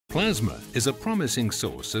Plasma is a promising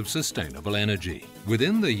source of sustainable energy.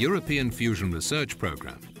 Within the European Fusion Research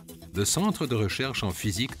Programme, the Centre de Recherche en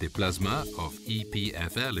Physique des Plasmas of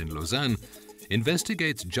EPFL in Lausanne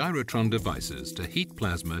investigates gyrotron devices to heat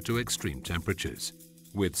plasma to extreme temperatures.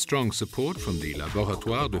 With strong support from the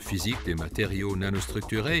Laboratoire de Physique des Matériaux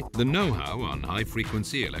Nanostructurés, the know-how on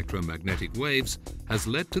high-frequency electromagnetic waves has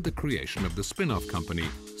led to the creation of the spin-off company,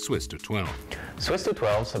 Swiss-12.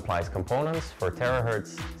 Swiss-12 supplies components for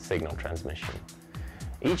terahertz signal transmission.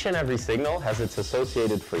 Each and every signal has its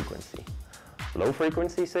associated frequency.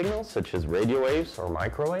 Low-frequency signals, such as radio waves or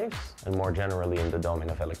microwaves, and more generally in the domain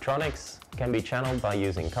of electronics, can be channeled by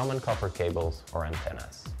using common copper cables or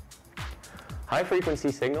antennas.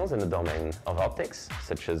 High-frequency signals in the domain of optics,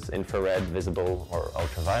 such as infrared, visible, or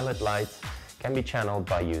ultraviolet light, can be channeled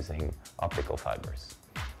by using optical fibers.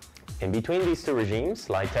 In between these two regimes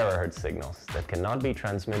lie terahertz signals that cannot be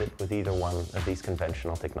transmitted with either one of these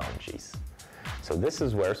conventional technologies. So this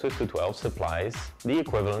is where Swiss-12 supplies the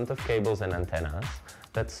equivalent of cables and antennas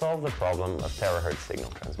that solve the problem of terahertz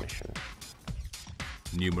signal transmission.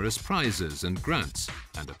 Numerous prizes and grants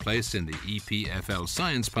and a place in the EPFL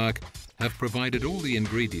Science Park have provided all the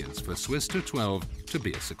ingredients for Swiss-12 to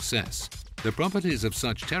be a success. The properties of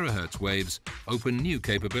such terahertz waves open new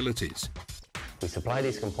capabilities. We supply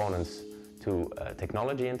these components to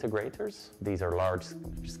technology integrators. These are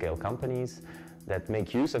large-scale companies that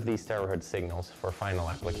make use of these terahertz signals for final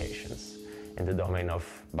applications in the domain of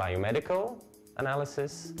biomedical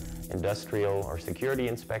analysis, industrial or security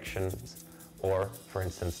inspections, or, for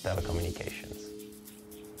instance, telecommunications.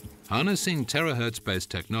 Harnessing terahertz-based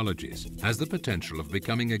technologies has the potential of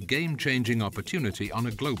becoming a game-changing opportunity on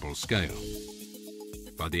a global scale.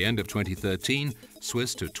 By the end of 2013,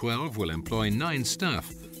 Swiss-12 will employ 9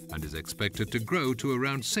 staff and is expected to grow to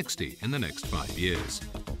around 60 in the next 5 years.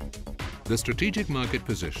 The strategic market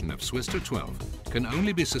position of Swiss-12 can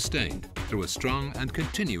only be sustained through a strong and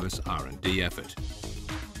continuous R&D effort.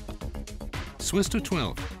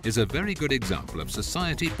 Swiss-12 is a very good example of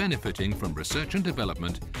society benefiting from research and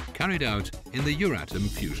development carried out in the EURATOM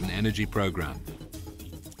Fusion Energy Programme.